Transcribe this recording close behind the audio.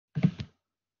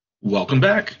Welcome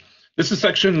back. This is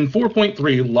section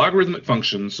 4.3, logarithmic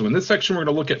functions. So in this section, we're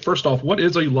going to look at, first off, what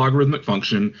is a logarithmic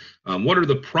function? What are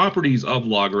the properties of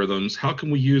logarithms? How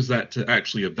can we use that to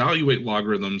actually evaluate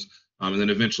logarithms? And then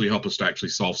eventually help us to actually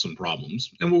solve some problems.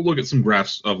 And we'll look at some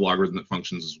graphs of logarithmic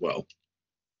functions as well.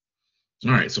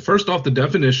 All right, so first off, the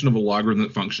definition of a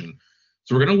logarithmic function.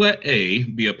 So we're going to let a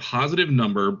be a positive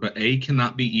number, but a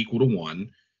cannot be equal to 1.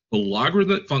 The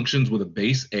logarithmic functions with a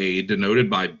base a, denoted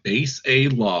by base a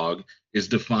log, is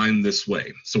defined this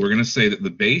way. So we're going to say that the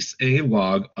base a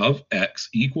log of x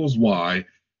equals y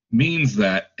means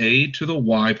that a to the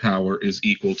y power is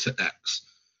equal to x.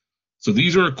 So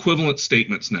these are equivalent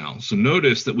statements now. So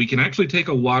notice that we can actually take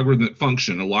a logarithmic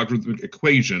function, a logarithmic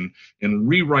equation, and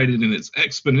rewrite it in its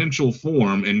exponential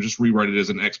form and just rewrite it as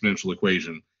an exponential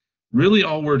equation. Really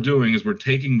all we're doing is we're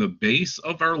taking the base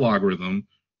of our logarithm,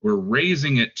 we're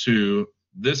raising it to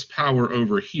this power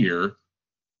over here,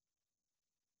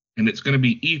 and it's going to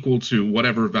be equal to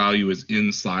whatever value is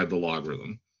inside the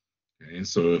logarithm. Okay,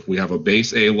 so if we have a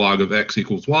base a log of x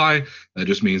equals y, that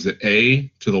just means that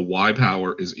a to the y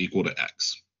power is equal to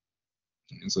x.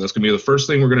 And so that's going to be the first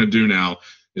thing we're going to do now,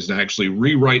 is to actually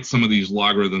rewrite some of these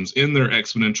logarithms in their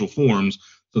exponential forms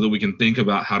so that we can think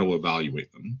about how to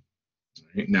evaluate them.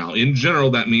 Right. Now, in general,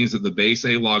 that means that the base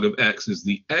a log of x is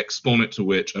the exponent to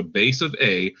which a base of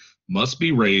a must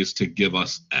be raised to give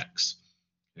us x.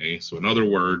 Okay, so in other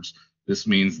words, this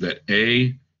means that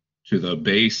a to the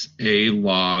base a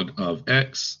log of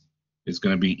x is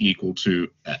going to be equal to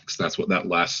x. That's what that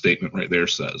last statement right there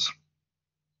says.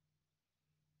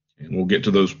 And we'll get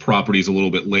to those properties a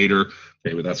little bit later,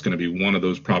 okay, but that's going to be one of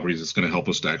those properties that's going to help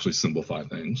us to actually simplify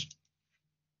things.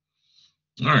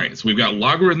 All right, so we've got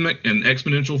logarithmic and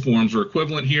exponential forms are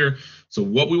equivalent here. So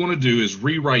what we want to do is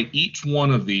rewrite each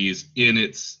one of these in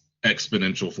its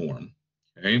exponential form.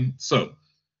 Okay, so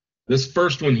this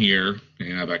first one here,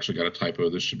 and I've actually got a typo,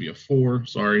 this should be a 4,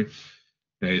 sorry.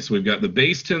 Okay, so we've got the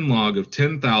base 10 log of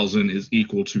 10,000 is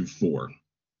equal to 4.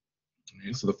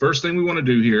 Okay, so the first thing we want to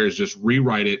do here is just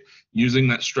rewrite it using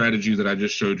that strategy that I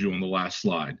just showed you on the last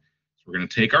slide. So we're going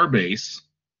to take our base,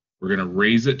 we're going to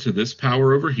raise it to this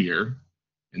power over here,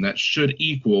 and that should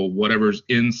equal whatever's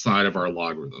inside of our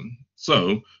logarithm.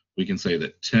 So we can say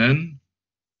that 10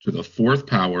 to the 4th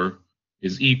power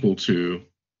is equal to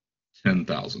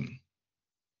 10,000.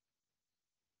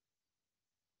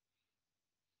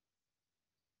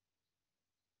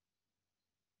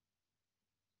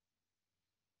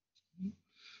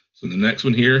 So the next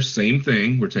one here, same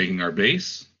thing. We're taking our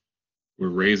base, we're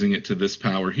raising it to this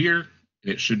power here.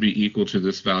 It should be equal to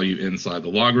this value inside the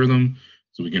logarithm.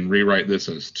 So we can rewrite this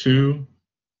as 2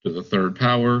 to the 3rd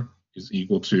power is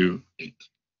equal to 8.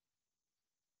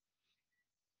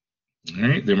 All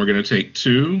right, then we're going to take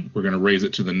 2, we're going to raise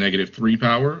it to the negative 3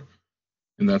 power,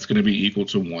 and that's going to be equal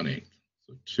to 1/8.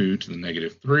 So 2 to the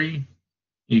negative 3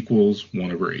 equals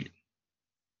 1/8.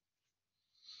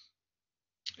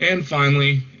 And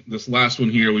finally, this last one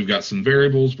here, we've got some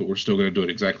variables, but we're still going to do it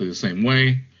exactly the same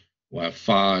way. We'll have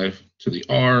 5 to the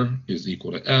r is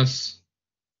equal to s.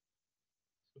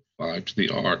 5 to the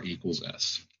r equals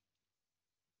s.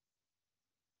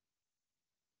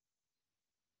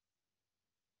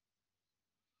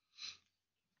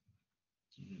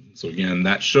 So again,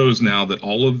 that shows now that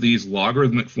all of these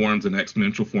logarithmic forms and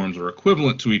exponential forms are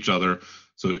equivalent to each other.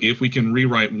 So if we can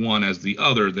rewrite one as the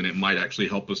other, then it might actually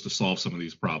help us to solve some of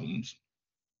these problems.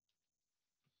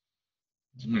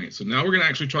 All right, so now we're going to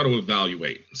actually try to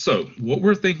evaluate. So what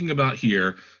we're thinking about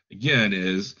here, again,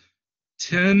 is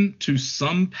 10 to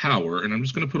some power, and I'm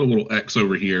just going to put a little x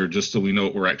over here just so we know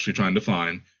what we're actually trying to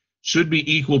find, should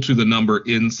be equal to the number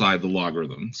inside the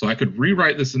logarithm. So I could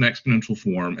rewrite this in exponential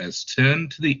form as 10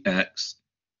 to the x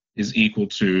is equal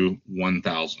to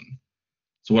 1,000.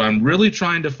 So what I'm really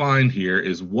trying to find here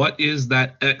is what is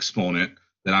that exponent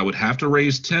that I would have to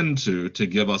raise 10 to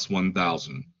give us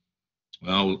 1,000.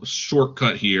 Well,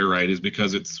 shortcut here, right, is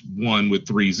because it's 1 with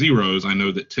 3 zeros, I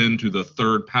know that 10 to the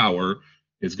 3rd power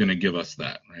is going to give us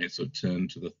that, right? So 10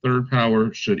 to the 3rd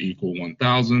power should equal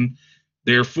 1,000.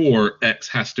 Therefore, x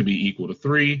has to be equal to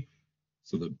 3.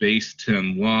 So the base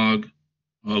 10 log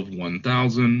of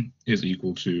 1,000 is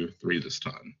equal to 3 this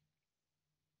time.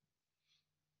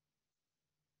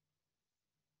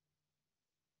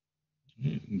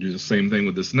 Do the same thing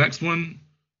with this next one.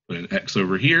 Put an x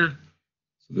over here.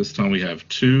 So this time we have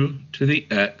 2 to the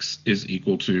x is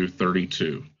equal to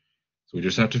 32. So we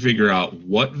just have to figure out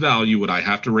what value would I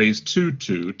have to raise 2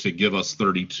 to give us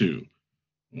 32.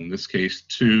 In this case,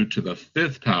 2 to the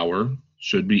 5th power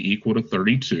should be equal to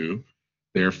 32.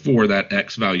 Therefore, that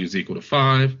x value is equal to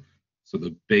 5. So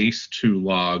the base 2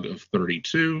 log of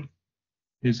 32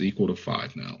 is equal to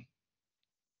 5 now.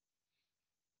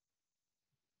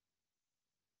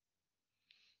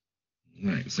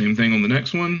 All right, same thing on the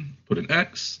next one, put an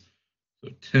x.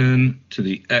 So 10 to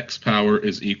the x power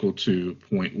is equal to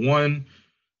 0.1.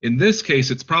 In this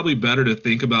case, it's probably better to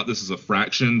think about this as a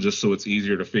fraction just so it's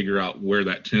easier to figure out where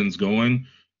that 10's going.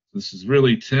 This is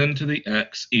really 10 to the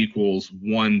x equals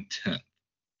 1/10.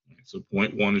 So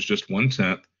 0.1 is just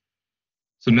 1/10.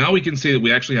 So now we can see that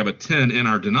we actually have a 10 in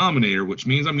our denominator, which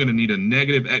means I'm going to need a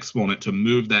negative exponent to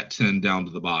move that 10 down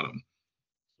to the bottom.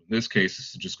 In this case, this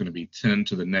is just going to be 10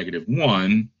 to the negative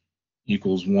 1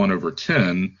 equals 1 over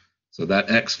 10. So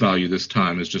that x value this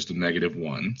time is just a negative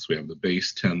 1. So we have the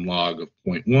base 10 log of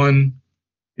 0.1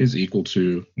 is equal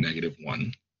to negative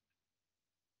 1.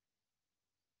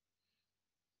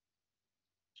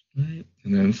 Right.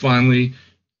 And then finally,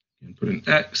 you can put an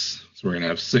x. So we're going to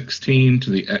have 16 to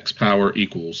the x power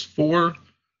equals 4.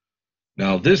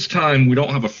 Now this time we don't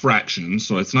have a fraction,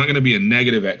 so it's not going to be a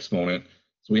negative exponent.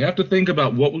 So we have to think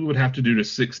about what we would have to do to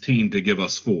 16 to give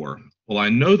us 4. Well, I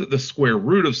know that the square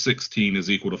root of 16 is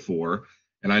equal to 4,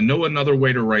 and I know another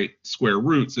way to write square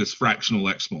roots is fractional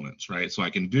exponents, right? So I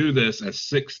can do this as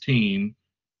 16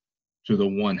 to the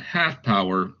 1/2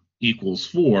 power equals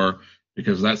 4,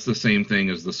 because that's the same thing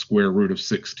as the square root of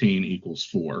 16 equals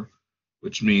 4,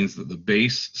 which means that the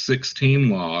base 16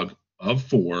 log of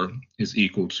 4 is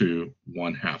equal to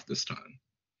 1/2 this time.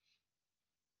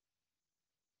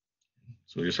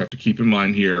 So we just have to keep in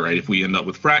mind here, right? If we end up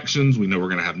with fractions, we know we're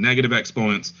going to have negative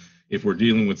exponents. If we're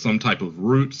dealing with some type of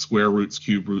root, square roots,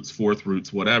 cube roots, fourth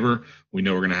roots, whatever, we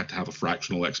know we're going to have a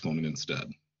fractional exponent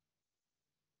instead.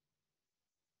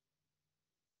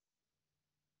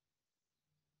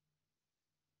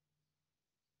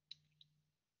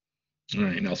 All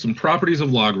right, now some properties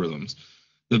of logarithms.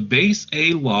 The base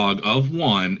a log of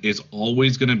 1 is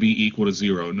always going to be equal to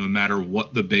 0, no matter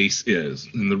what the base is.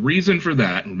 And the reason for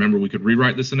that, remember we could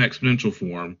rewrite this in exponential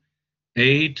form,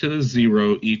 a to the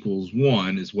 0 equals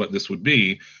 1 is what this would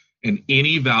be, and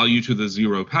any value to the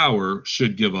 0 power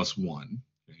should give us 1.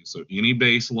 Okay, so any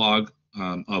base log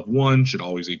of 1 should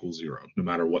always equal 0, no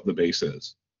matter what the base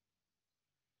is.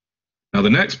 Now the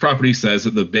next property says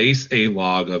that the base a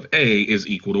log of a is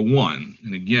equal to 1.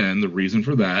 And again, the reason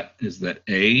for that is that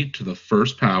a to the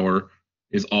first power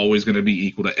is always going to be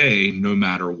equal to a no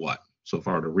matter what. So if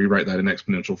I were to rewrite that in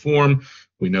exponential form,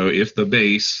 we know if the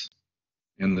base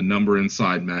and the number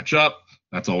inside match up,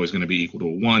 that's always going to be equal to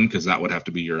 1, because that would have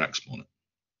to be your exponent.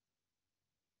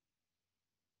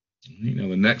 Now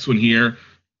the next one here,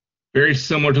 very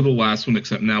similar to the last one,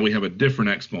 except now we have a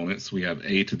different exponent. So we have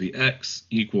a to the x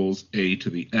equals a to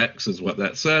the x is what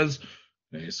that says.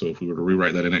 Okay, so if we were to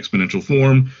rewrite that in exponential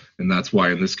form, and that's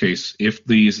why in this case, if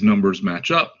these numbers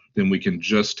match up, then we can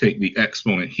just take the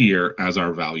exponent here as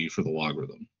our value for the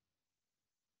logarithm.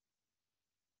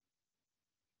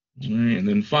 All right, and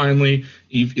then finally,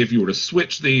 if you were to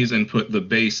switch these and put the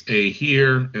base a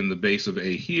here and the base of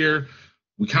a here,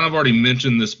 we kind of already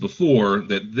mentioned this before,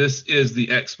 that this is the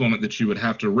exponent that you would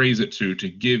have to raise it to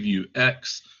give you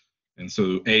x. And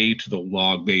so a to the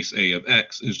log base a of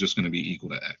x is just going to be equal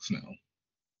to x now.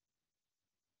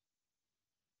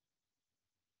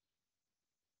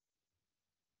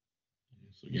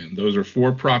 So again, those are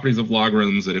 4 properties of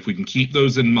logarithms that if we can keep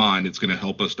those in mind, it's going to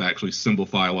help us to actually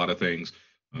simplify a lot of things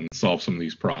and solve some of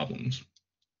these problems.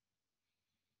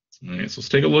 All right, so let's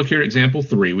take a look here at example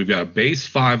 3. We've got a base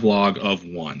 5 log of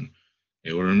 1.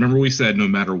 Okay, well, remember we said no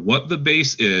matter what the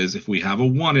base is, if we have a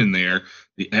 1 in there,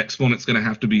 the exponent's going to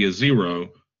have to be a 0.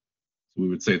 So we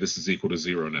would say this is equal to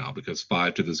 0 now, because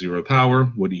 5 to the 0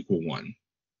 power would equal 1.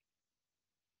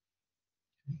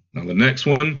 Now the next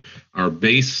one, our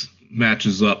base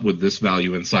matches up with this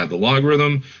value inside the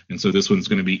logarithm, and so this one's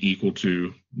going to be equal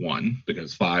to 1,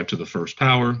 because 5 to the first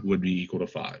power would be equal to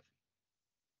 5.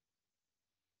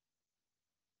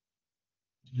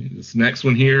 This next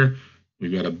one here,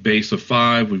 we've got a base of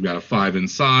 5, we've got a 5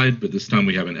 inside, but this time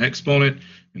we have an exponent,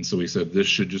 and so we said this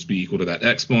should just be equal to that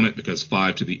exponent, because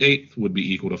 5 to the 8th would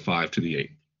be equal to 5 to the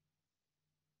 8th.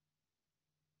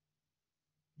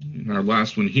 And our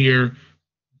last one here,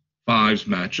 5s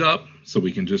match up, so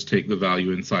we can just take the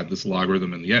value inside this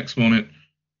logarithm and the exponent,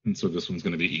 and so this one's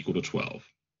going to be equal to 12.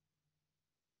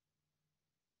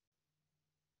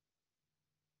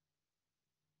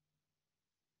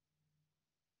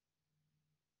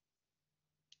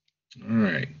 All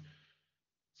right.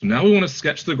 So now we want to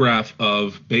sketch the graph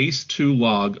of base 2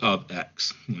 log of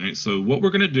x. All right, so what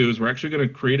we're going to do is we're actually going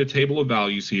to create a table of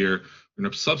values here. We're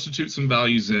going to substitute some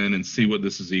values in and see what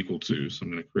this is equal to. So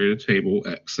I'm going to create a table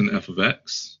x and f of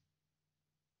x.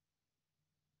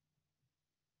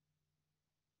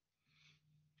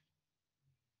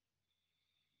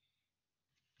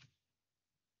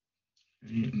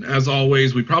 And as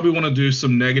always, we probably want to do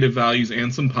some negative values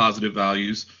and some positive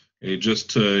values, okay, just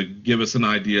to give us an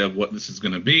idea of what this is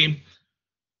going to be.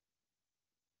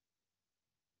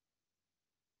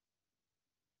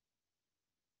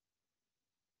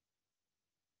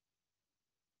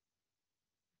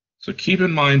 So keep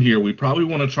in mind here, we probably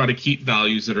want to try to keep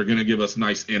values that are going to give us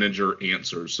nice integer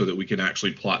answers so that we can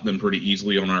actually plot them pretty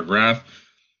easily on our graph.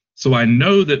 So I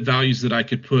know that values that I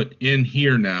could put in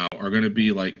here now are going to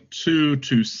be like 2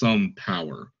 to some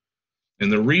power.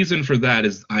 And the reason for that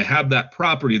is I have that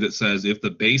property that says if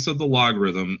the base of the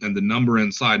logarithm and the number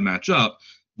inside match up,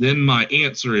 then my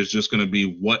answer is just going to be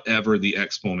whatever the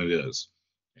exponent is.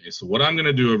 Okay, so what I'm going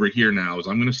to do over here now is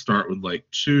I'm going to start with like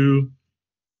 2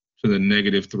 to the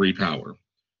negative 3 power,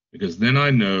 because then I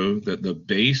know that the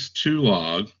base 2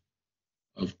 log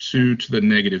of 2 to the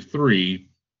negative 3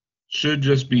 should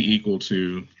just be equal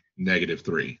to negative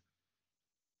 3.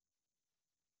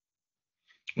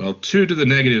 Well, 2 to the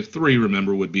negative 3,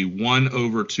 remember, would be 1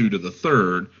 over 2 to the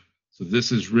third, so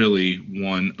this is really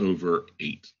 1 over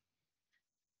 8.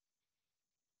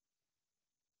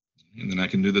 And then I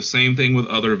can do the same thing with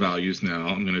other values now.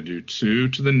 I'm going to do 2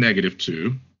 to the negative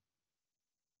 2.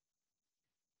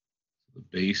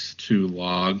 The base 2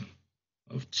 log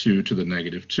of 2 to the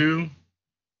negative 2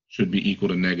 should be equal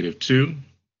to negative 2.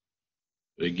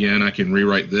 But again, I can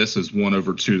rewrite this as 1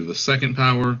 over 2 to the second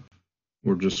power,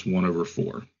 or just 1 over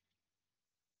 4.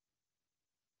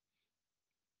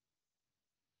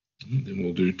 And then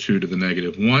we'll do 2 to the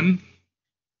negative 1.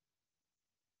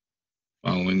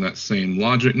 Following that same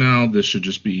logic now, this should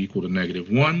just be equal to negative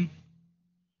 1.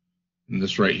 And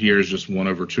this right here is just 1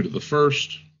 over 2 to the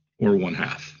first, or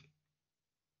 1/2.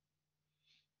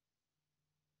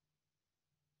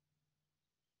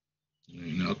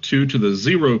 Now 2 to the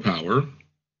 0 power,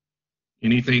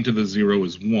 anything to the 0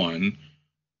 is 1.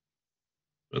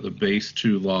 So the base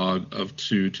 2 log of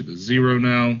 2 to the 0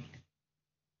 now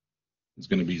is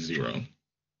going to be 0. So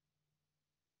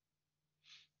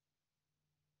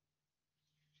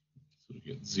we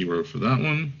get 0 for that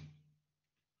one.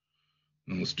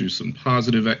 And let's do some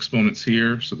positive exponents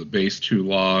here. So the base 2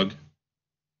 log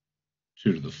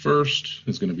 2 to the first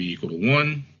is going to be equal to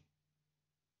 1.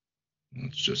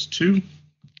 That's just 2.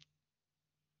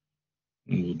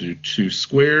 And we'll do 2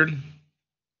 squared.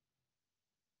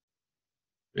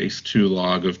 Base 2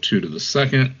 log of 2 to the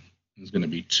second is going to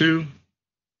be 2.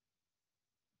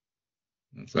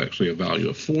 That's actually a value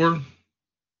of 4.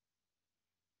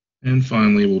 And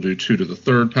finally, we'll do 2 to the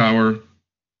third power.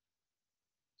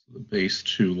 So the base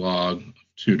 2 log of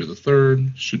 2 to the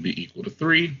third should be equal to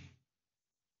 3.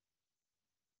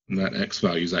 And that x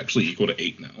value is actually equal to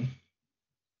 8 now.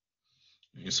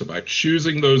 Okay, so by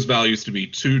choosing those values to be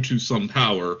 2 to some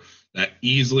power, that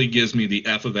easily gives me the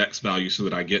f of x value so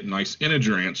that I get nice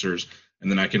integer answers,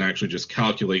 and then I can actually just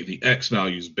calculate the x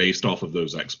values based off of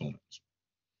those exponents.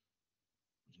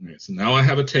 Okay, so now I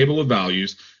have a table of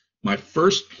values. My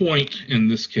first point in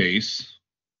this case,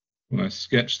 when I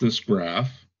sketch this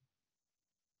graph,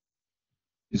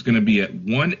 is going to be at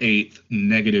 1/8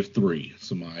 negative 3.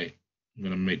 So I'm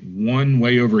going to make 1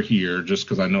 way over here just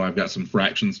because I know I've got some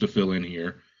fractions to fill in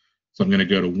here. So I'm going to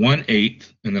go to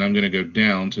 1/8, and then I'm going to go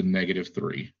down to negative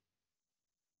 3.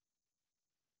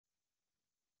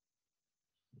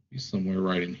 Be somewhere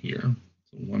right in here.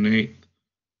 So 1/8,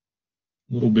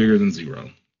 a little bigger than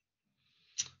 0.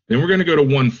 Then we're going to go to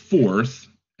 1/4,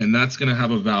 and that's going to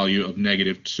have a value of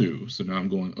negative 2. So now I'm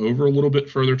going over a little bit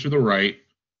further to the right,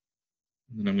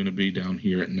 and then I'm going to be down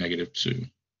here at negative 2.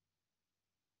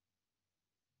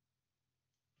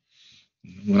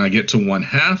 When I get to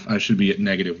 1/2, I should be at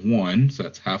negative 1. So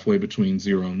that's halfway between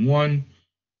 0 and 1.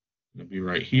 It'll be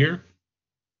right here.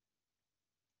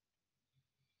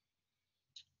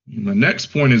 And the next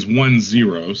point is 1,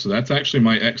 0. So that's actually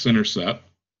my x-intercept.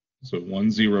 So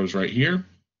 1, 0 is right here.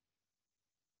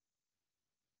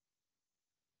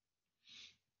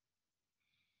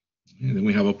 And then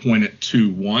we have a point at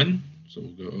 2, 1. So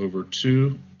we'll go over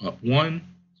 2, up 1.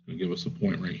 It's going to give us a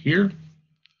point right here.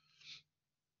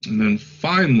 And then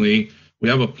finally, we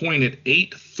have a point at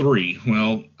 8, 3.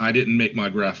 Well, I didn't make my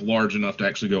graph large enough to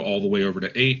actually go all the way over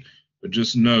to 8, but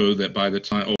just know that by the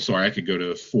time, oh, sorry, I could go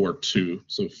to 4, 2.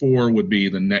 So 4 would be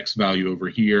the next value over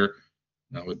here.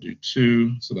 That would do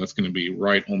 2. So that's going to be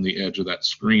right on the edge of that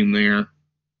screen there.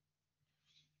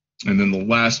 And then the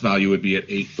last value would be at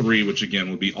 8, 3, which again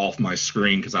would be off my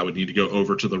screen because I would need to go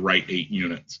over to the right 8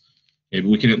 units. Okay, but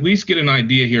we can at least get an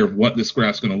idea here of what this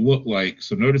graph's going to look like.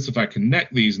 So notice if I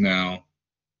connect these now,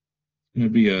 it's going to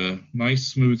be a nice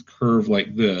smooth curve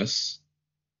like this.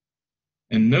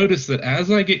 And notice that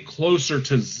as I get closer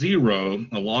to 0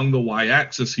 along the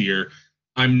y-axis here,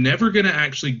 I'm never going to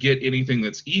actually get anything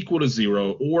that's equal to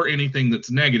 0 or anything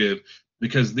that's negative,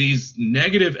 because these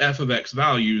negative f of x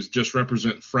values just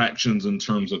represent fractions in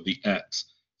terms of the x.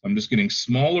 I'm just getting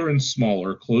smaller and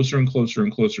smaller, closer and closer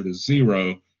and closer to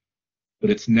 0, but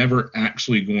it's never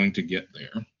actually going to get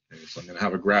there. Okay, so I'm going to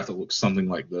have a graph that looks something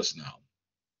like this now.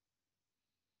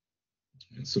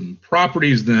 And some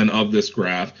properties then of this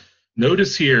graph.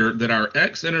 Notice here that our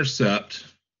x-intercept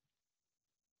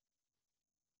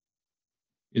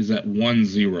is at 1,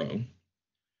 0.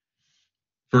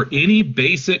 For any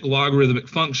basic logarithmic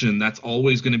function, that's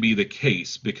always going to be the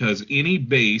case, because any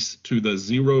base to the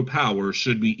 0 power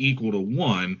should be equal to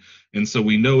 1. And so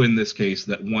we know in this case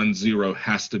that 1, 0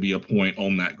 has to be a point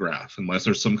on that graph, unless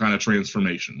there's some kind of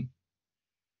transformation.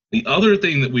 The other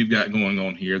thing that we've got going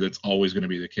on here that's always going to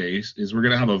be the case is we're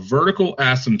going to have a vertical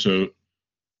asymptote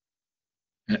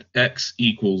at x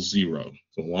equals 0.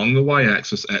 So along the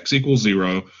y-axis, x equals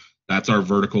 0, that's our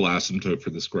vertical asymptote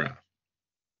for this graph.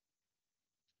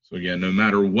 So again, no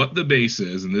matter what the base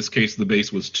is, in this case the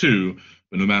base was 2,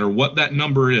 but no matter what that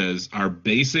number is, our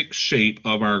basic shape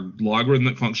of our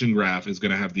logarithmic function graph is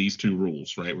going to have these two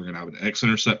rules, right? We're going to have an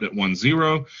x-intercept at 1,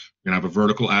 0, we're going to have a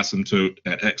vertical asymptote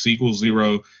at x equals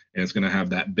 0, and it's going to have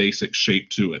that basic shape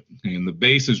to it. And the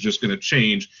base is just going to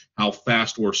change how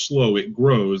fast or slow it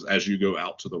grows as you go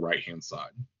out to the right-hand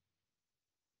side.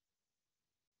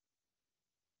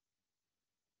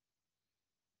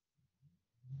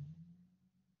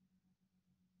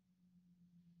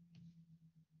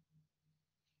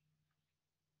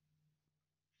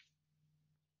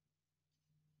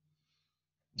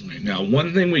 Right, now,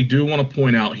 one thing we do want to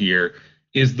point out here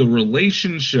is the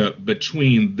relationship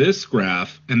between this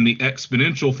graph and the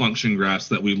exponential function graphs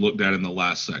that we looked at in the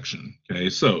last section. Okay,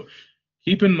 so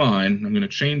keep in mind, I'm going to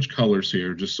change colors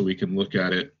here just so we can look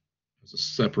at it as a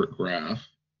separate graph.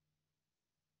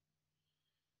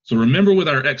 So remember, with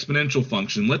our exponential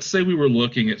function, let's say we were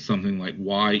looking at something like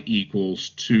y equals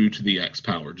 2 to the x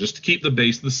power, just to keep the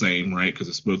base the same, right, because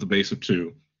it's both a base of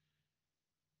 2.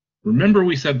 Remember,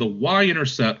 we said the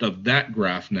y-intercept of that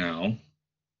graph now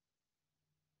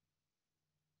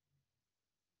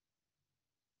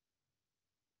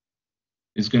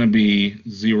is going to be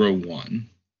 0, 1.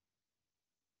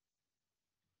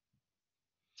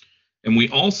 And we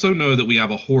also know that we have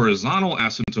a horizontal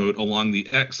asymptote along the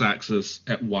x-axis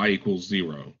at y equals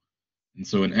 0. And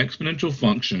so an exponential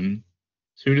function,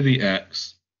 2 to the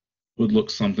x, would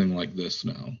look something like this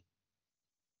now.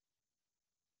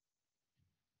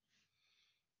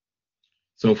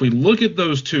 So if we look at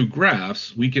those two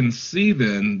graphs, we can see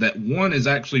then that one is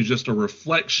actually just a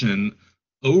reflection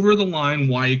over the line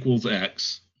y equals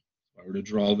x. If I were to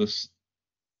draw this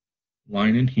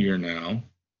line in here now,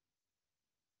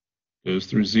 goes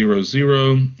through 0,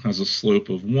 0, has a slope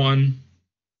of 1.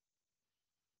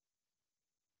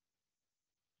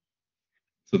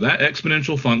 So that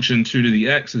exponential function, 2 to the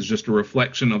x, is just a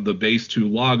reflection of the base 2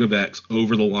 log of x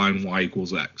over the line y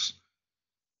equals x.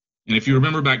 And if you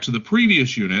remember back to the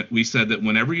previous unit, we said that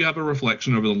whenever you have a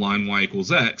reflection over the line y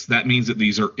equals x, that means that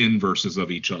these are inverses of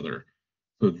each other.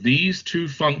 So these two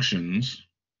functions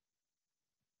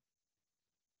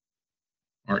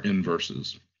are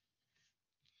inverses.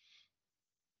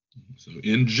 So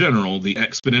in general, the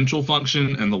exponential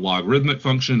function and the logarithmic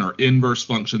function are inverse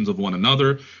functions of one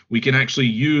another. We can actually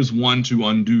use one to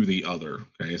undo the other.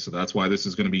 Okay, so that's why this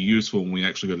is going to be useful when we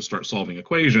actually go to start solving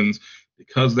equations.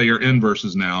 Because they are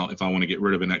inverses now, if I want to get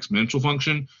rid of an exponential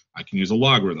function, I can use a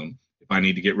logarithm. If I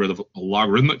need to get rid of a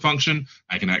logarithmic function,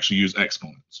 I can actually use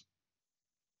exponents.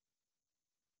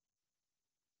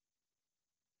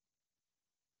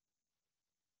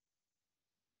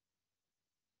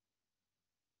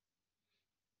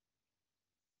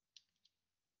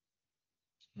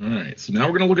 All right, so now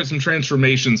we're going to look at some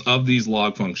transformations of these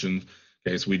log functions.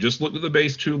 Okay, so we just looked at the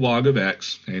base 2 log of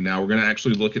x. Okay, now we're going to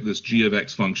actually look at this g of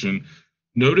x function.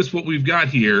 Notice what we've got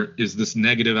here is this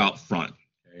negative out front.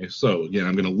 Okay, so again,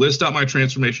 I'm going to list out my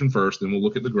transformation first, then we'll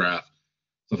look at the graph.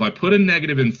 So if I put a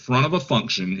negative in front of a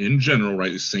function in general,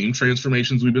 right, the same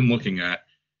transformations we've been looking at,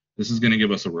 this is going to give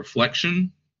us a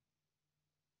reflection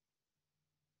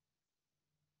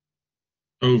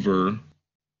over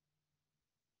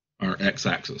our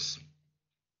x-axis.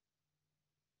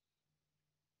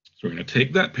 So we're going to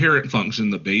take that parent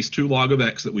function, the base 2 log of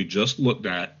x that we just looked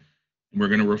at, and we're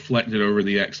going to reflect it over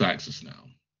the x-axis now.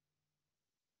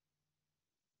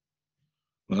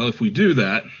 Well, if we do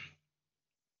that,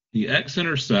 the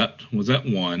x-intercept was at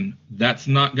 1. That's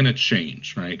not going to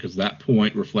change, right? Because that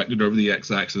point reflected over the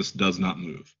x-axis does not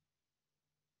move.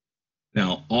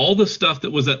 Now, all the stuff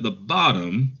that was at the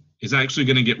bottom is actually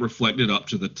going to get reflected up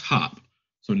to the top.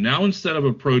 So now instead of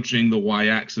approaching the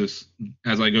y-axis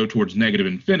as I go towards negative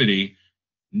infinity,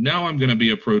 now I'm going to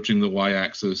be approaching the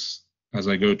y-axis as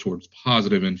I go towards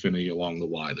positive infinity along the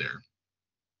y there.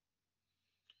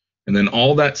 And then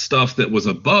all that stuff that was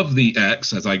above the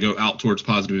x as I go out towards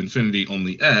positive infinity on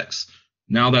the x,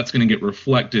 now that's going to get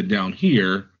reflected down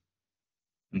here.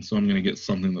 And so I'm going to get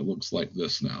something that looks like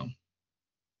this now.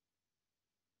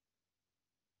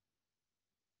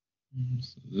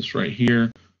 So this right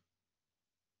here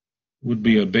would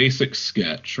be a basic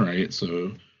sketch, right?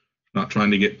 So not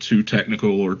trying to get too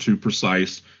technical or too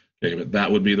precise, okay, but that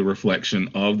would be the reflection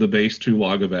of the base 2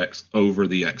 log of x over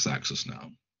the x-axis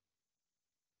now.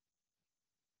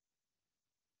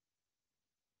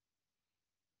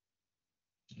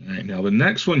 All right, now the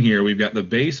next one here, we've got the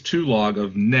base 2 log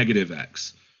of negative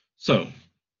x. So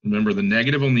remember the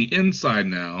negative on the inside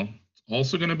now, it's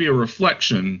also going to be a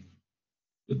reflection,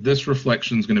 but this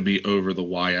reflection is going to be over the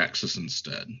y-axis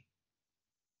instead.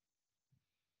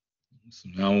 So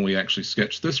now when we actually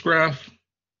sketch this graph,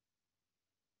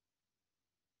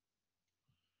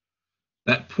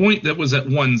 that point that was at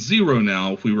 1, 0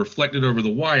 now, if we reflect it over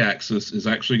the y-axis, is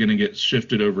actually going to get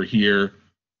shifted over here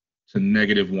to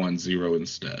negative 1, 0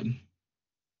 instead.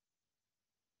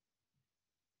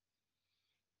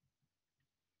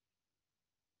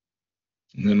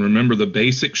 And then remember the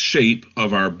basic shape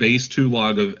of our base 2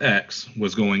 log of x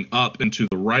was going up and to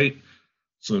the right.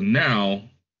 So now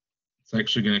it's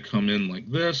actually going to come in like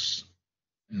this,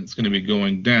 and it's going to be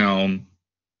going down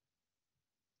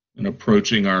and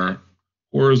approaching our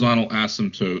horizontal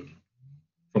asymptote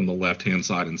from the left-hand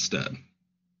side instead.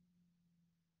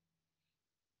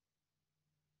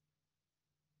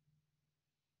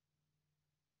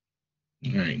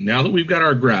 All right, now that we've got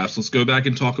our graphs, let's go back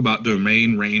and talk about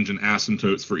domain, range, and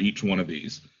asymptotes for each one of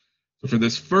these. So for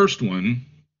this first one,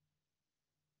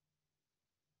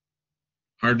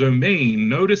 our domain,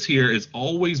 notice here, is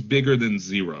always bigger than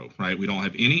 0, right? We don't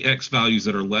have any x values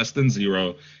that are less than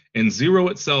 0, and 0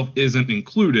 itself isn't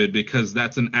included because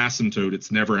that's an asymptote.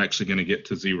 It's never actually going to get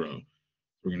to 0.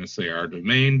 We're going to say our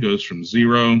domain goes from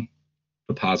 0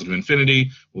 to positive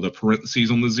infinity with a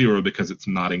parentheses on the 0 because it's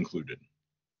not included.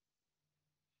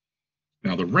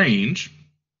 Now the range,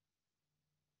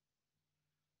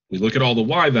 we look at all the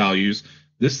y values,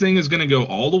 this thing is going to go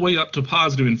all the way up to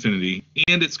positive infinity,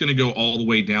 and it's going to go all the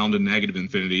way down to negative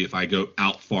infinity if I go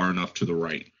out far enough to the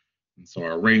right. And so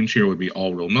our range here would be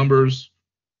all real numbers,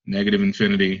 negative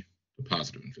infinity to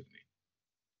positive infinity.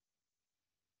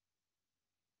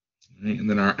 All right, and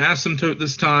then our asymptote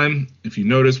this time, if you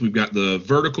notice, we've got the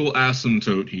vertical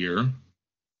asymptote here,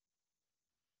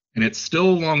 and it's still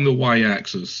along the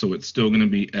y-axis, so it's still going to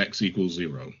be x equals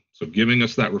 0. So giving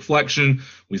us that reflection,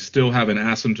 we still have an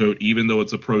asymptote, even though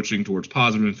it's approaching towards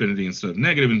positive infinity instead of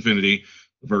negative infinity,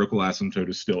 the vertical asymptote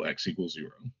is still x equals 0.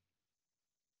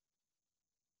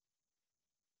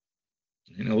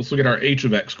 Okay, now let's look at our h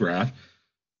of x graph.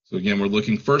 So again, we're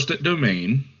looking first at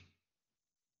domain.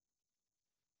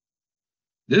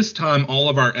 This time, all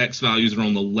of our x values are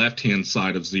on the left-hand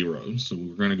side of 0. So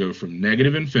we're going to go from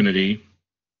negative infinity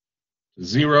to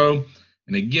 0.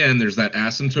 And again, there's that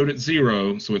asymptote at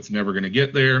 0, so it's never going to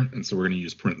get there. And so we're going to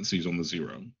use parentheses on the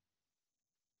 0.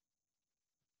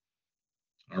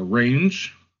 Our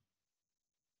range,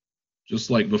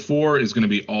 just like before, is going to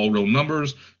be all real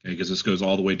numbers, okay, because this goes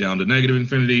all the way down to negative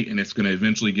infinity, and it's going to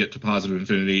eventually get to positive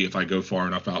infinity if I go far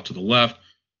enough out to the left.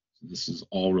 So this is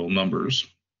all real numbers.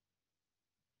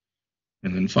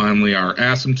 And then finally, our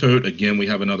asymptote, again, we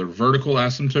have another vertical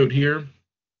asymptote here.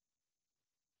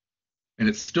 And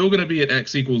it's still going to be at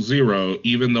x equals 0,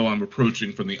 even though I'm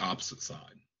approaching from the opposite side.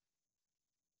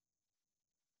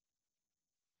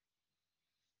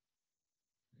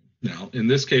 Now, in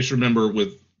this case, remember,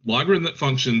 with logarithmic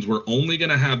functions, we're only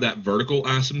going to have that vertical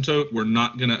asymptote. We're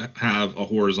not going to have a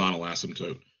horizontal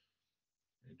asymptote.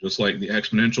 Just like the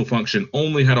exponential function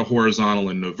only had a horizontal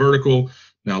and no vertical,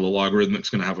 now the logarithmic is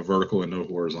going to have a vertical and no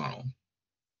horizontal.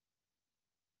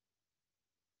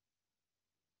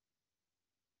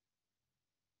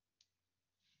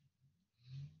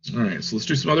 All right, so let's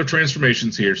do some other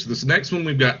transformations here. So this next one,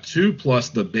 we've got 2 plus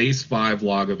the base 5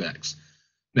 log of x.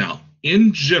 Now,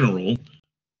 in general,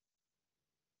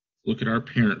 look at our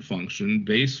parent function,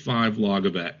 base 5 log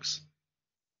of x.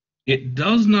 It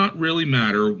does not really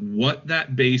matter what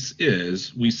that base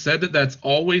is. We said that that's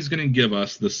always going to give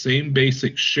us the same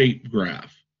basic shape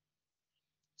graph.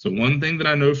 So one thing that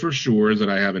I know for sure is that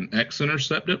I have an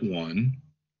x-intercept at 1.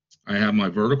 I have my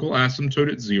vertical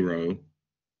asymptote at 0.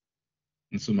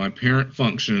 And so my parent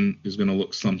function is going to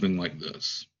look something like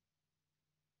this.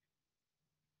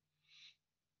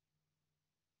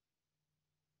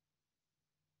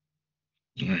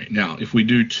 All right, now if we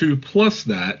do 2 plus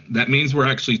that, that means we're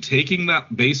actually taking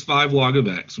that base 5 log of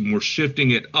x and we're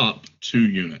shifting it up 2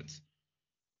 units.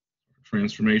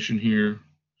 Transformation here,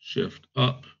 shift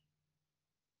up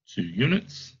 2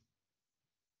 units.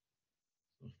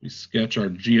 If we sketch our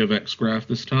g of x graph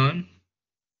this time,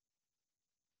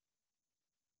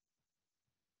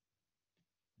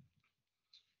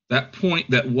 that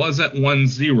point that was at 1,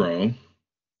 0 is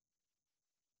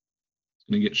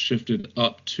going to get shifted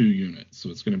up 2 units. So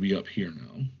it's going to be up here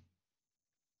now.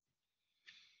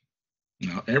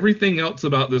 Now, everything else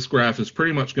about this graph is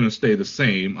pretty much going to stay the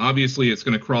same. Obviously, it's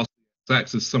going to cross the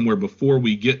x-axis somewhere before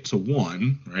we get to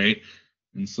 1, right?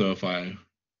 And so if I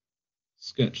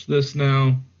sketch this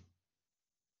now,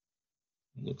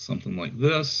 it looks something like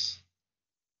this.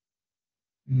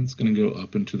 And it's going to go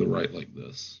up and to the right like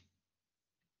this.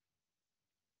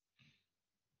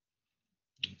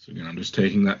 So again, I'm just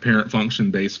taking that parent function,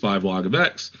 base 5 log of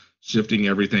x, shifting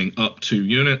everything up 2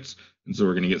 units. And so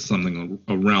we're going to get something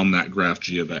around that graph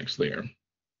g of x there.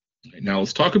 Right, now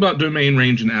let's talk about domain,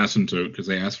 range, and asymptote, because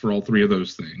they asked for all 3 of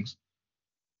those things.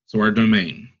 So our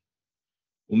domain.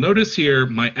 Well, notice here,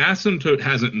 my asymptote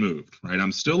hasn't moved, right?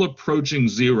 I'm still approaching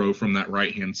 0 from that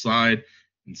right-hand side.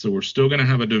 And so we're still going to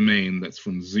have a domain that's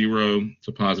from 0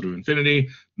 to positive infinity,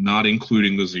 not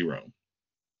including the 0.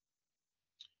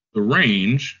 The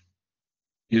range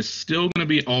is still going to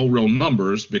be all real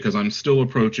numbers because I'm still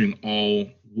approaching all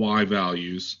y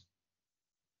values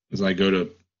as I go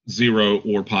to 0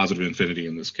 or positive infinity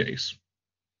in this case.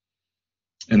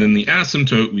 And then the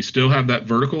asymptote, we still have that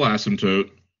vertical asymptote,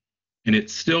 and it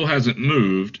still hasn't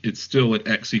moved. It's still at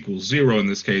x equals 0 in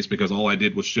this case because all I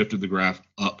did was shifted the graph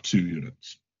up 2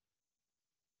 units.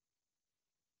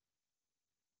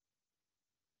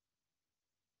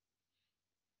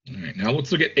 All right, now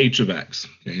let's look at h of x.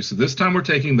 Okay, so this time we're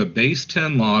taking the base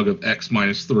 10 log of x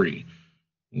minus 3.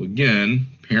 Well, again,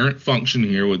 parent function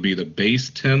here would be the base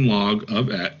 10 log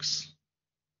of x.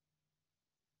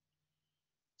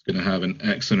 It's going to have an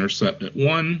x-intercept at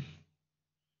 1. It's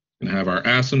going to have our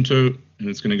asymptote, and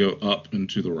it's going to go up and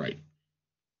to the right.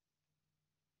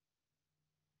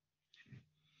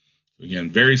 Again,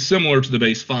 very similar to the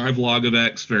base 5 log of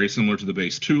x, very similar to the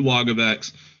base 2 log of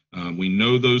x. We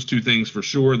know those 2 things for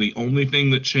sure. The only thing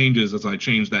that changes as I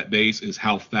change that base is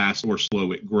how fast or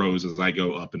slow it grows as I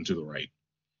go up and to the right.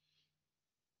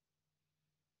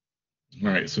 All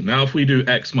right, so now if we do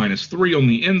x minus 3 on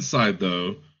the inside,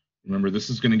 though, remember this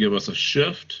is going to give us a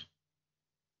shift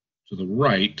to the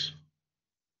right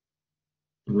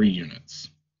 3 units.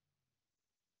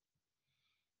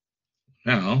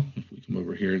 Now, if we come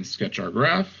over here and sketch our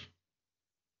graph,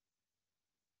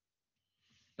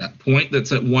 that point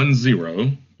that's at 1,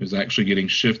 0 is actually getting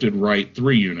shifted right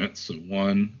 3 units. So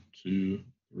 1, 2,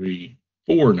 3,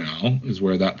 4 now is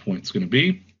where that point's going to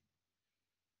be.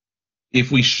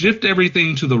 If we shift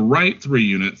everything to the right 3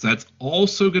 units, that's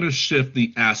also going to shift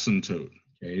the asymptote.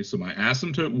 Okay, so my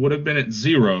asymptote would have been at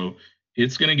 0.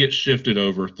 It's going to get shifted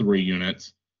over 3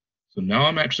 units. So now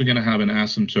I'm actually going to have an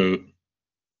asymptote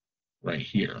right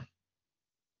here.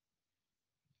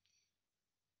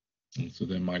 And so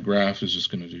then my graph is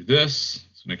just going to do this.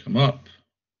 It's going to come up,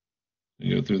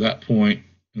 and go through that point,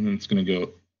 and then it's going to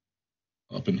go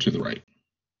up and to the right.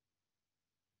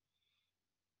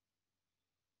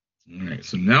 All right,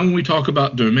 so now when we talk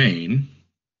about domain,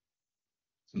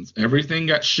 since everything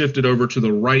got shifted over to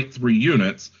the right 3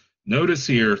 units, notice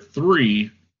here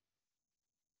 3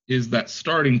 is that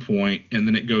starting point, and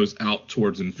then it goes out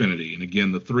towards infinity. And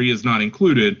again, the 3 is not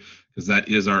included because that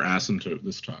is our asymptote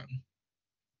this time.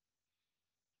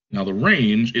 Now the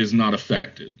range is not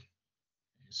affected.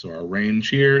 So our range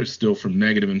here is still from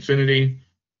negative infinity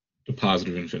to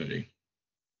positive infinity.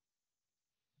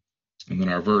 And then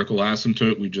our vertical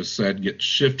asymptote, we just said, gets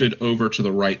shifted over to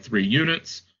the right 3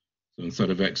 units. So instead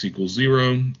of x equals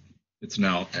 0, it's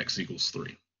now x equals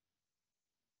 3.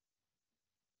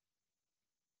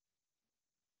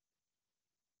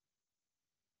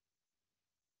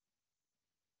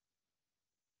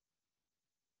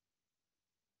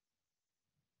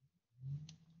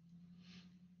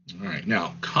 All right,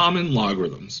 now common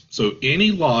logarithms. So any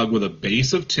log with a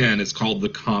base of 10 is called the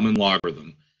common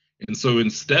logarithm. And so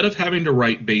instead of having to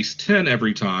write base 10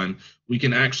 every time, we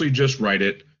can actually just write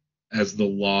it as the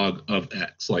log of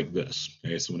x like this.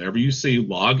 Okay, so whenever you see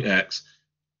log x,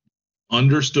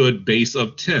 understood base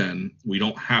of 10, we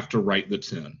don't have to write the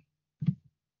 10.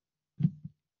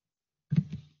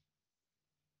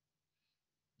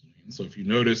 So if you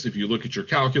notice, if you look at your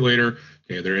calculator,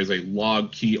 okay, there is a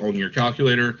log key on your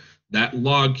calculator. That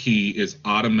log key is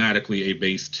automatically a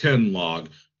base 10 log.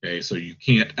 Okay, so you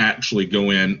can't actually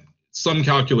go in, some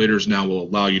calculators now will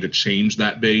allow you to change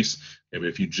that base.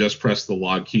 If you just press the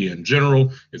log key in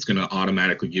general, it's going to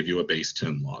automatically give you a base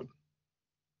 10 log.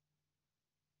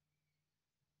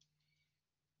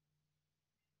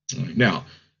 All right, now,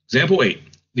 example 8.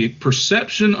 The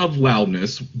perception of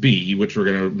loudness, B, which we're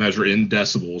going to measure in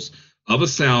decibels, of a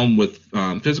sound with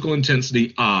physical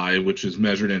intensity I, which is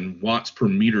measured in watts per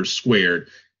meter squared,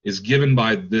 is given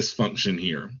by this function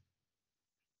here.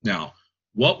 Now,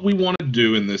 what we want to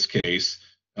do in this case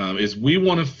is we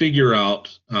want to figure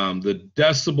out the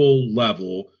decibel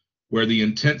level where the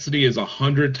intensity is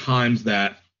 100 times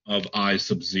that of I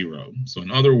sub 0. So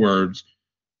in other words,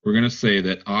 we're going to say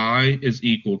that I is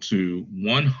equal to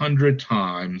 100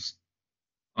 times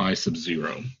I sub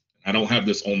 0. I don't have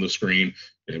this on the screen,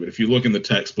 okay, but if you look in the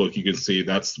textbook, you can see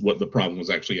that's what the problem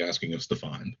was actually asking us to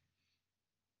find.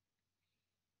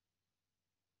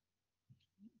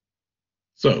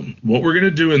 So what we're going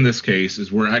to do in this case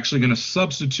is we're actually going to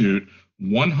substitute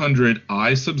 100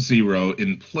 I sub 0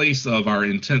 in place of our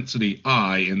intensity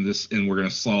I in this, and we're going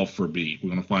to solve for B. We're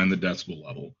going to find the decibel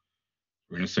level.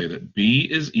 We're going to say that B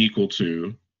is equal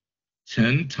to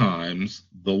 10 times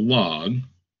the log,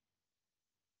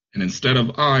 and instead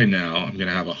of I now, I'm going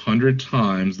to have 100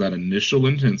 times that initial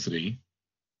intensity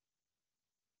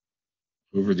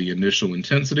over the initial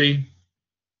intensity.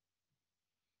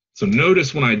 So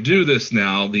notice when I do this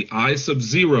now, the I sub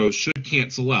 0 should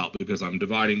cancel out because I'm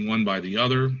dividing one by the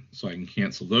other, so I can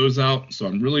cancel those out. So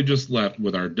I'm really just left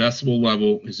with our decibel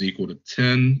level is equal to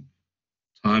 10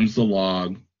 times the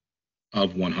log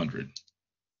of 100.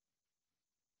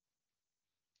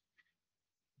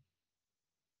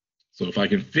 So if I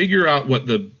can figure out what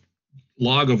the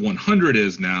log of 100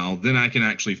 is now, then I can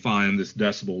actually find this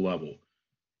decibel level.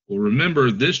 Well, remember,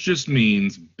 this just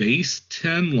means base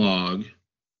 10 log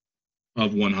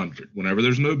of 100. Whenever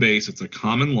there's no base, it's a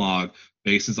common log.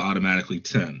 Base is automatically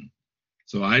 10.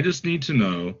 So I just need to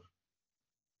know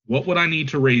what would I need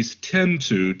to raise 10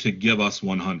 to give us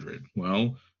 100?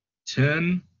 Well,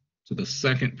 10 to the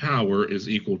second power is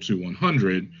equal to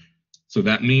 100. So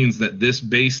that means that this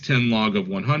base 10 log of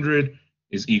 100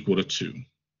 is equal to 2.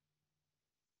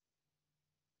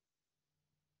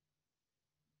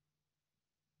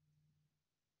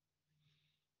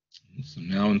 So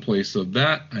now in place of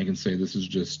that, I can say this is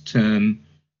just 10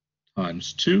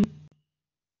 times 2.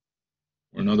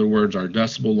 Or in other words, our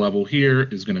decibel level here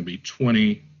is going to be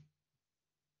 20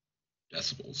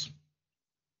 decibels.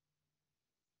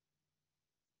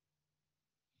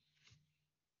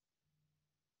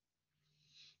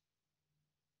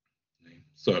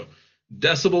 So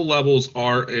decibel levels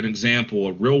are an example,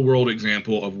 a real-world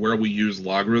example of where we use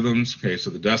logarithms. Okay,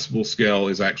 so the decibel scale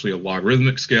is actually a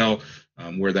logarithmic scale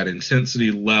where that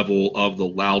intensity level of the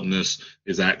loudness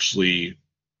is actually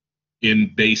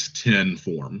in base 10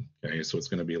 form. Okay, so it's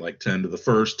going to be like 10 to the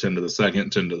first, 10 to the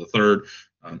second, 10 to the third.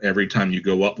 Every time you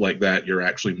go up like that, you're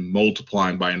actually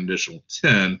multiplying by an additional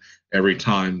 10 every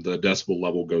time the decibel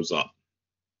level goes up.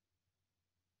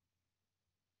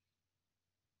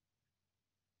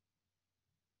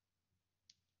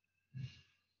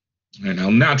 And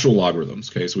now natural logarithms.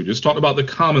 Okay, so we just talked about the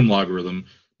common logarithm.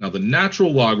 Now the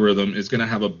natural logarithm is going to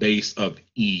have a base of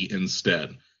e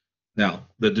instead. Now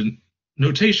the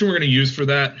notation we're going to use for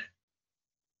that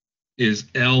is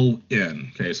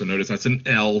ln. Okay, so notice that's an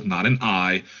L, not an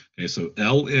I. Okay, so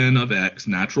ln of x,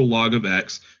 natural log of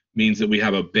x, means that we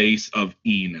have a base of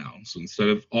e now. So instead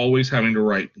of always having to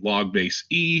write log base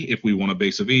e, if we want a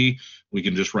base of e, we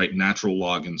can just write natural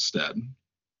log instead.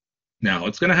 Now,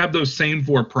 it's going to have those same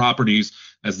 4 properties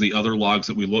as the other logs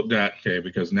that we looked at, okay,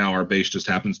 because now our base just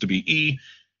happens to be e,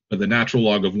 but the natural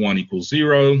log of 1 equals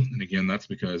 0. And again, that's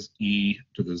because e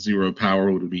to the 0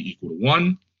 power would be equal to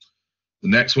 1. The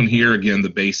next one here, again, the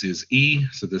base is e,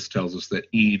 so this tells us that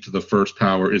e to the first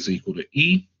power is equal to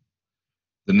e.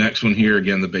 The next one here,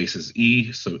 again, the base is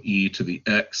e, so e to the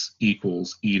x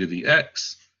equals e to the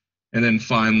x. And then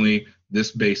finally,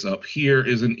 this base up here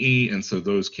is an e, and so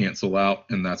those cancel out,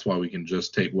 and that's why we can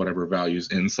just take whatever values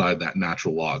inside that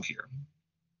natural log here.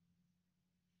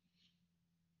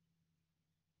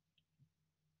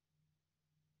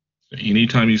 So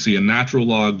anytime you see a natural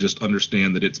log, just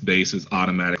understand that its base is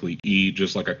automatically e,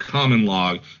 just like a common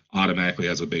log automatically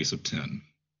has a base of 10.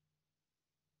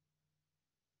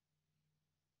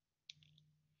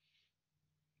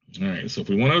 All right, so if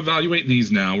we want to evaluate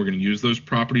these now, we're going to use those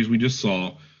properties we just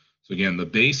saw. So again, the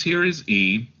base here is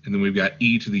e, and then we've got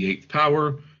e to the 8th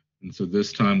power. And so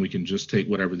this time we can just take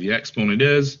whatever the exponent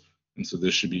is, and so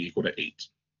this should be equal to 8.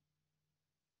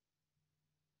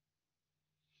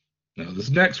 Now this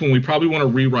next one we probably want to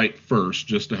rewrite first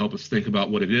just to help us think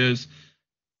about what it is.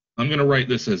 I'm going to write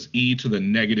this as e to the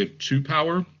negative 2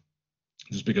 power,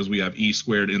 just because we have e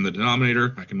squared in the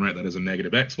denominator. I can write that as a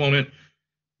negative exponent.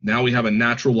 Now we have a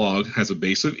natural log, has a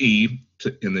base of e,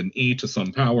 and then e to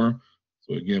some power.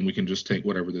 So again, we can just take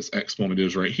whatever this exponent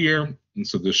is right here, and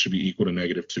so this should be equal to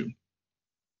negative 2.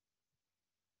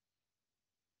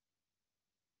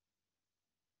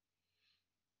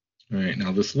 All right,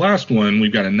 now this last one,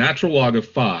 we've got a natural log of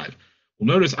 5. Well,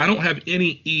 notice I don't have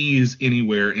any e's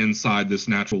anywhere inside this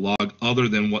natural log other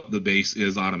than what the base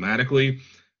is automatically.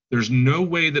 There's no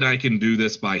way that I can do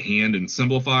this by hand and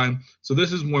simplify. So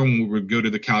this is when we would go to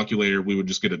the calculator, we would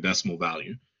just get a decimal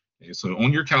value. Okay, so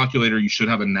on your calculator, you should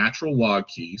have a natural log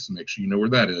key, so make sure you know where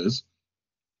that is.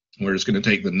 We're just going to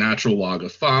take the natural log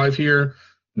of 5 here.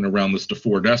 I'm going to round this to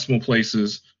 4 decimal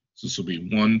places. So this will be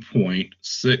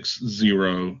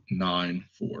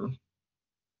 1.6094.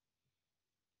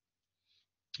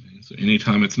 So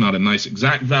anytime it's not a nice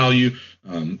exact value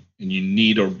and you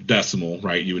need a decimal,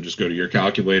 right, you would just go to your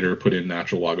calculator, put in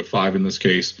natural log of 5 in this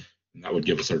case, and that would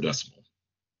give us our decimal.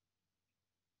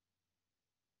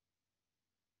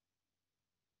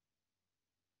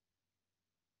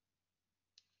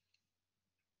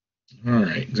 All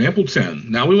right, example 10.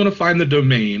 Now we want to find the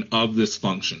domain of this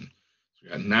function. So we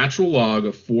got natural log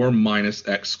of 4 minus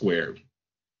x squared.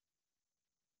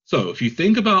 So if you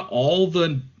think about all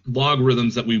the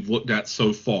logarithms that we've looked at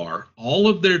so far, all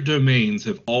of their domains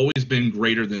have always been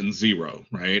greater than 0,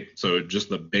 right? So just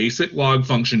the basic log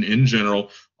function in general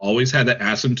always had the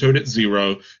asymptote at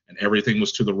 0, and everything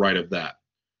was to the right of that.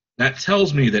 That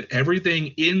tells me that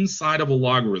everything inside of a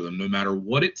logarithm, no matter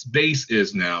what its base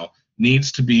is now,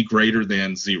 needs to be greater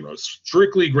than 0.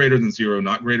 Strictly greater than 0,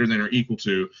 not greater than or equal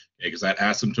to, because that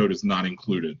asymptote is not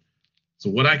included. So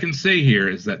what I can say here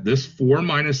is that this 4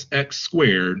 minus x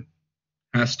squared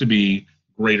has to be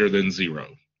greater than 0.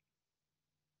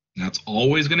 And that's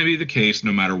always going to be the case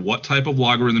no matter what type of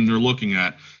logarithm you're looking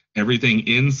at. Everything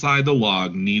inside the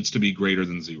log needs to be greater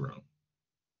than 0.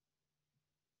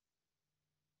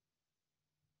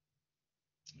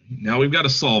 Now we've got to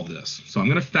solve this. So I'm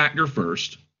going to factor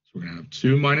first. So we're going to have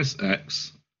 2 minus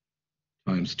x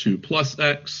times 2 plus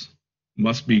x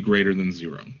must be greater than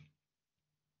 0.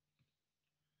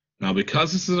 Now,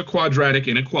 because this is a quadratic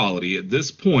inequality, at this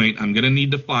point, I'm going to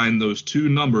need to find those two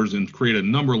numbers and create a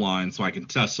number line so I can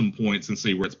test some points and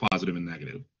see where it's positive and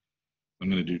negative.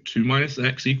 I'm going to do 2 minus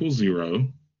x equals 0,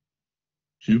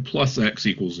 2 plus x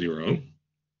equals 0.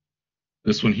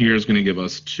 This one here is going to give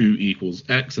us 2 equals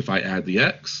x if I add the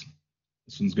x.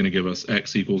 This one's going to give us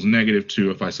x equals negative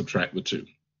 2 if I subtract the 2.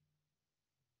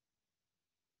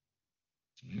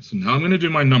 Okay, so now I'm going to do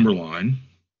my number line.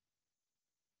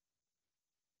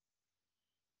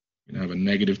 We're going to have a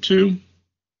negative 2, and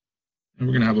we're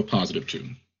going to have a positive 2.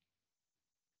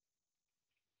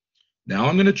 Now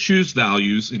I'm going to choose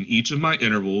values in each of my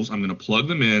intervals. I'm going to plug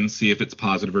them in, see if it's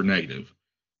positive or negative.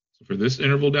 So for this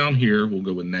interval down here, we'll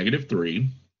go with negative 3.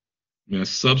 I'm going to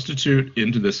substitute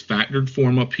into this factored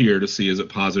form up here to see is it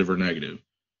positive or negative.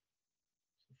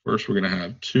 First, we're going to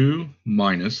have 2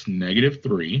 minus negative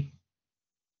 3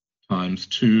 times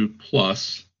 2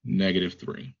 plus negative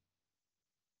 3.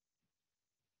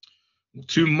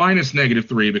 2 minus negative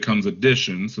 3 becomes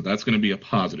addition, so that's going to be a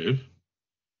positive.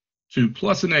 2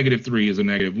 plus a negative 3 is a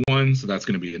negative 1, so that's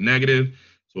going to be a negative.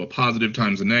 So a positive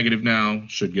times a negative now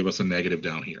should give us a negative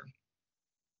down here.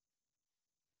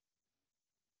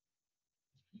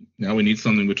 Now we need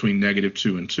something between negative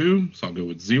 2 and 2, so I'll go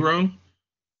with 0.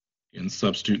 And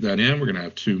substitute that in. We're going to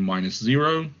have 2 minus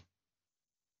 0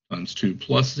 times 2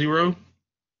 plus 0.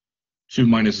 2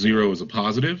 minus 0 is a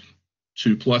positive.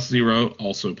 2 plus 0,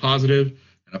 also positive.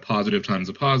 And a positive times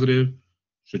a positive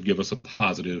should give us a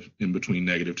positive in between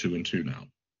negative 2 and 2 now.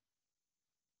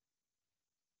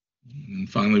 And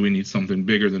finally, we need something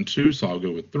bigger than 2, so I'll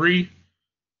go with 3.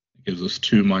 It gives us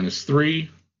 2 minus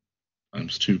 3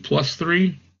 times 2 plus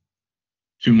 3.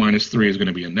 2 minus 3 is going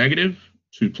to be a negative.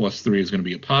 2 plus 3 is going to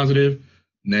be a positive.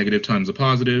 Negative times a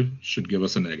positive should give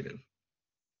us a negative.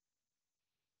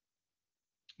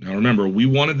 Now remember, we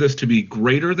wanted this to be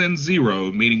greater than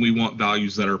 0, meaning we want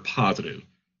values that are positive.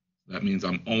 That means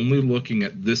I'm only looking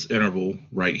at this interval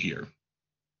right here.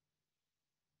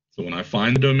 So when I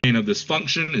find the domain of this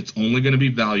function, it's only going to be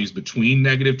values between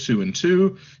negative 2 and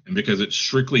 2. And because it's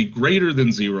strictly greater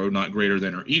than 0, not greater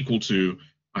than or equal to,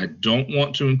 I don't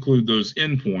want to include those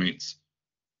endpoints.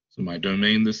 So my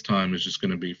domain this time is just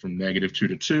going to be from negative 2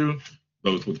 to 2,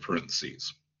 both with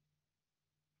parentheses.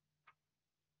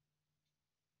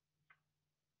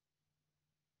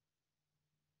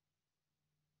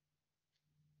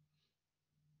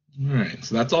 All right,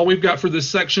 so that's all we've got for this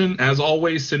section. As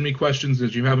always, send me questions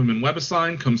as you have them in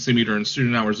WebAssign. Come see me during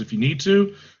student hours if you need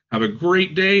to. Have a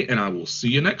great day, and I will see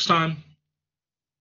you next time.